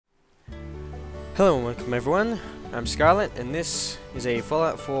Hello and welcome everyone, I'm Scarlet and this is a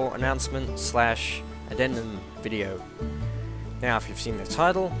Fallout 4 announcement slash addendum video. Now if you've seen the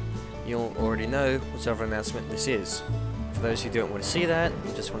title, you'll already know what sort of announcement this is. For those who don't want to see that,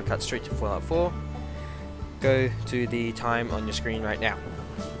 and just want to cut straight to Fallout 4, go to the time on your screen right now.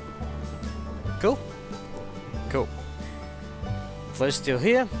 Cool? Cool. For those still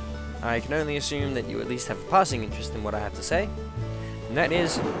here, I can only assume that you at least have a passing interest in what I have to say. And that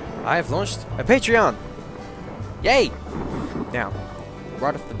is, I have launched a Patreon! Yay! Now,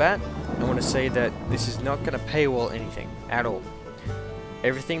 right off the bat, I want to say that this is not going to paywall anything at all.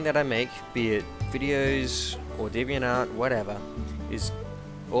 Everything that I make, be it videos or DeviantArt, whatever, is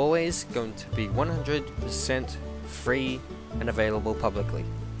always going to be 100% free and available publicly.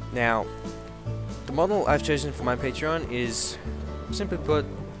 Now, the model I've chosen for my Patreon is, simply put,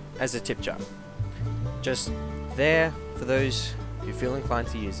 as a tip jar. Just there for those who feel inclined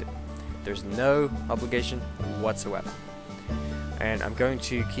to use it. There's no obligation whatsoever. And I'm going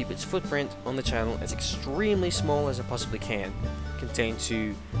to keep its footprint on the channel as extremely small as I possibly can. Contained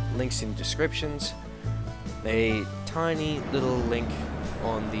to links in descriptions, a tiny little link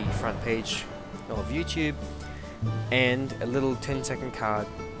on the front page of YouTube, and a little 10-second card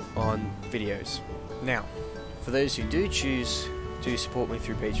on videos. Now, for those who do choose to support me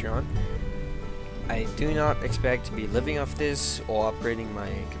through Patreon, I do not expect to be living off this or upgrading my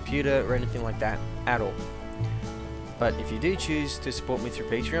computer or anything like that at all. But if you do choose to support me through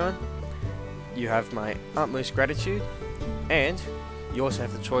Patreon, you have my utmost gratitude, and you also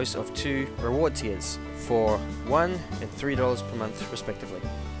have the choice of 2 reward tiers for $1 and $3 per month respectively.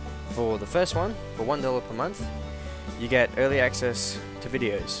 For the first one, for $1 per month, you get early access to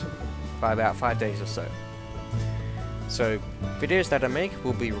videos by about 5 days or so. So, videos that I make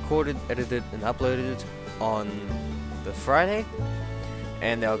will be recorded, edited, and uploaded on the Friday,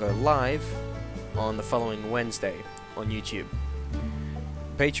 and they'll go live on the following Wednesday on YouTube.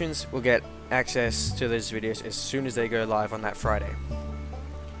 Patrons will get access to those videos as soon as they go live on that Friday.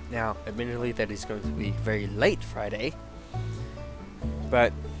 Now, admittedly, that is going to be very late Friday,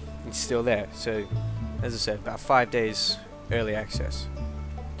 but it's still there. So, as I said, about 5 days early access.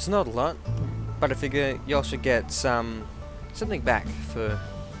 It's not a lot, but I figure you also get something back for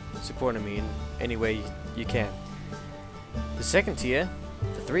supporting me in any way you can. The second tier,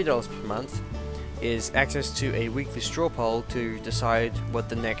 for $3 per month, is access to a weekly straw poll to decide what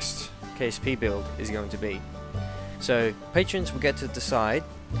the next KSP build is going to be. So patrons will get to decide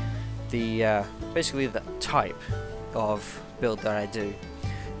the basically the type of build that I do,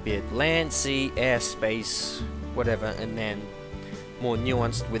 be it land, sea, air, space, whatever, and then more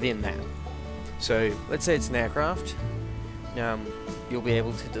nuanced within that. So let's say it's an aircraft. You'll be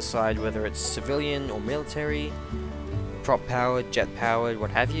able to decide whether it's civilian or military, prop powered, jet powered, what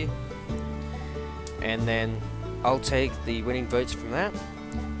have you. And then I'll take the winning votes from that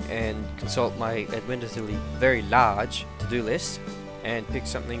and consult my admittedly very large to-do list and pick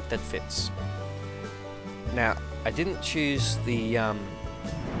something that fits. Now, I didn't choose the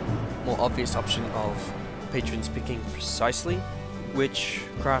more obvious option of patrons picking precisely which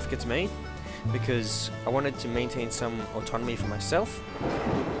craft gets made, because I wanted to maintain some autonomy for myself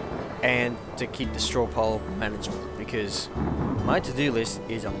and to keep the straw poll manageable, because my to-do list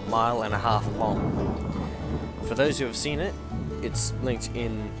is 1.5 miles long. For those who have seen it, it's linked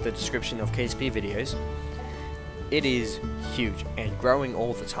in the description of KSP videos. It is huge and growing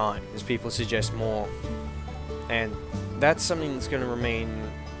all the time as people suggest more, and that's something that's going to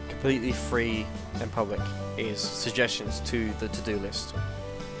remain completely free and public, is suggestions to the to-do list.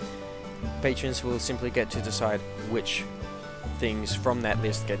 Patrons will simply get to decide which things from that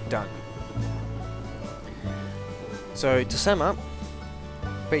list get done. So to sum up,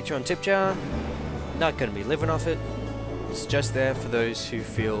 Patreon tip jar, not going to be living off it, it's just there for those who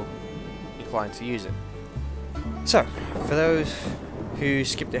feel inclined to use it. So, for those who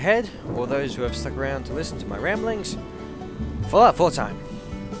skipped ahead, or those who have stuck around to listen to my ramblings, Fallout 4 time!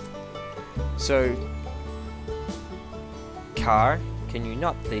 So, car, can you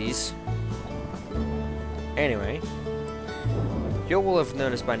not please? Anyway, you all will have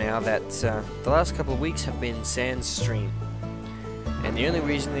noticed by now that the last couple of weeks have been sans stream. And the only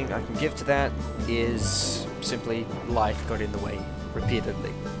reasoning I can give to that is simply life got in the way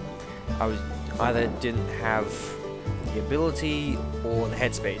repeatedly. I either didn't have the ability or the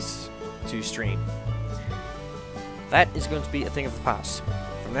headspace to stream. That is going to be a thing of the past.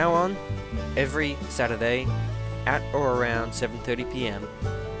 From now on, every Saturday at or around 7:30 PM,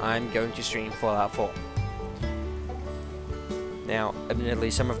 I'm going to stream Fallout 4. Now,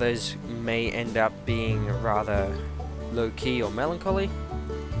 admittedly, some of those may end up being rather low-key or melancholy,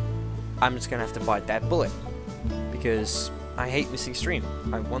 I'm just gonna have to bite that bullet, because I hate missing stream.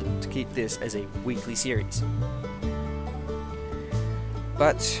 I want to keep this as a weekly series.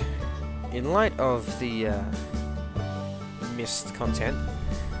 But in light of the missed content,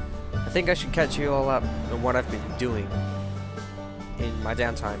 I think I should catch you all up on what I've been doing in my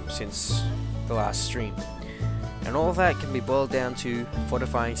downtime since the last stream. And all of that can be boiled down to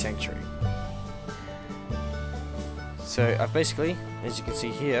fortifying Sanctuary. So I've basically, as you can see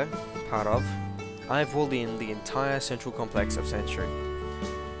here, I've walled in the entire central complex of Sanctuary.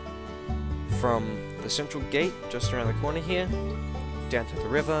 From the central gate just around the corner here, down to the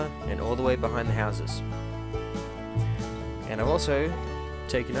river, and all the way behind the houses. And I've also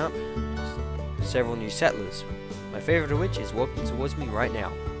taken up several new settlers, my favourite of which is walking towards me right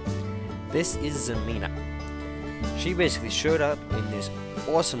now. This is Zamina. She basically showed up in this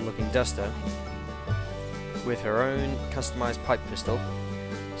awesome looking duster with her own customized pipe pistol,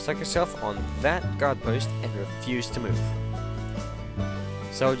 stuck herself on that guard post and refused to move.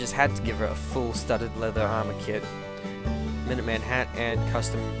 So I just had to give her a full studded leather armor kit, Minuteman hat and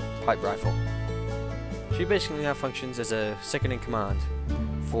custom pipe rifle. She basically now functions as a second in command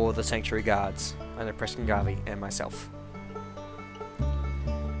for the Sanctuary Guards under Preston Garvey and myself.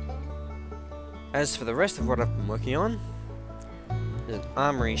 As for the rest of what I've been working on, there's an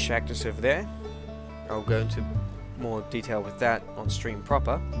armory shack just over there. I'll go into more detail with that on stream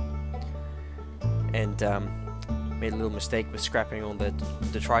proper. And made a little mistake with scrapping all the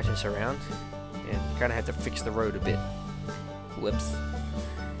detritus around, and kind of had to fix the road a bit. Whoops.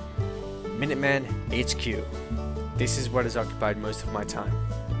 Minuteman HQ. This is what has occupied most of my time.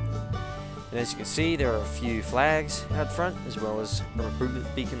 And as you can see, there are a few flags out front, as well as a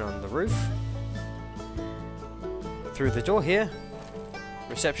recruitment beacon on the roof. Through the door here,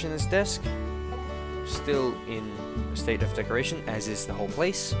 receptionist desk, still in a state of decoration, as is the whole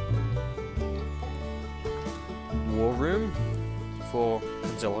place. War room for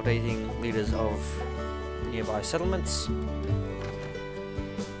consolidating leaders of nearby settlements.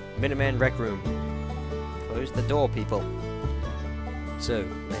 Minuteman rec room. Close the door, people. So,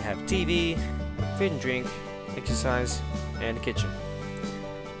 they have TV, food and drink, exercise, and a kitchen.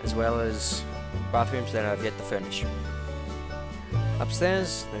 As well as bathrooms that I've yet to furnish.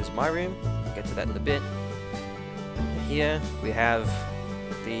 Upstairs, there's my room. I'll get to that in a bit. And here, we have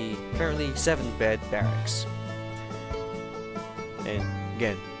the currently 7-bed barracks. And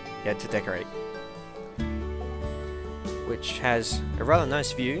again, yet to decorate. Which has a rather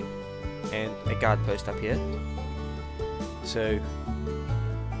nice view and a guard post up here. So,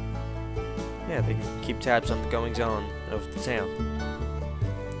 yeah, they can keep tabs on the goings on of the town.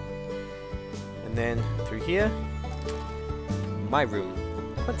 And then through here, my room.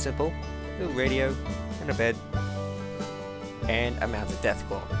 Quite simple. A little radio and a bed and a mounted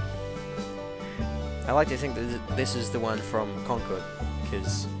deathclaw. I like to think that this is the one from Concord,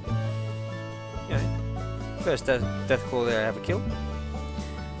 because, you know, first deathclaw that I ever killed,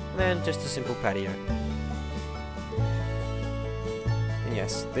 and then just a simple patio. And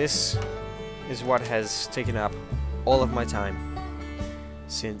yes, this is what has taken up all of my time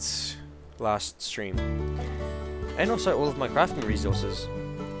since last stream. And also all of my crafting resources.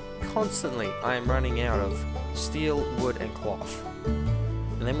 Constantly, I am running out of steel, wood, and cloth.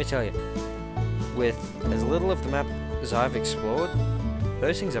 And let me tell you, with as little of the map as I've explored,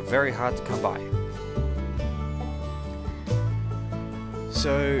 those things are very hard to come by.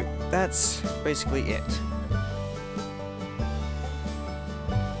 So that's basically it.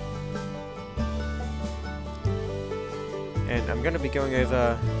 And I'm going to be going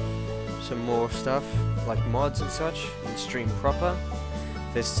over some more stuff, like mods and such, in stream proper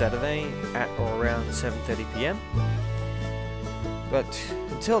this Saturday at or around 7:30 PM. But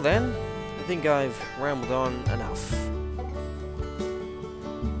until then, I think I've rambled on enough.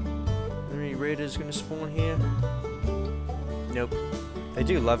 Are there any raiders going to spawn here? Nope. They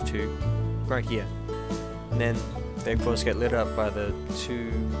do love to. Right here. And then they of course get lit up by the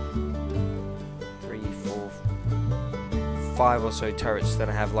 2, 3, 4, 5 or so turrets that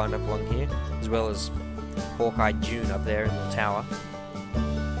I have lined up along here, as well as Hawkeye June up there in the tower.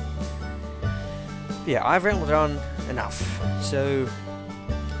 But yeah, I've rambled on enough. So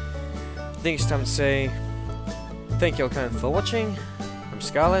I think it's time to say thank you all kind for watching. I'm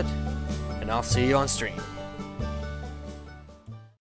Scarlet, and I'll see you on stream.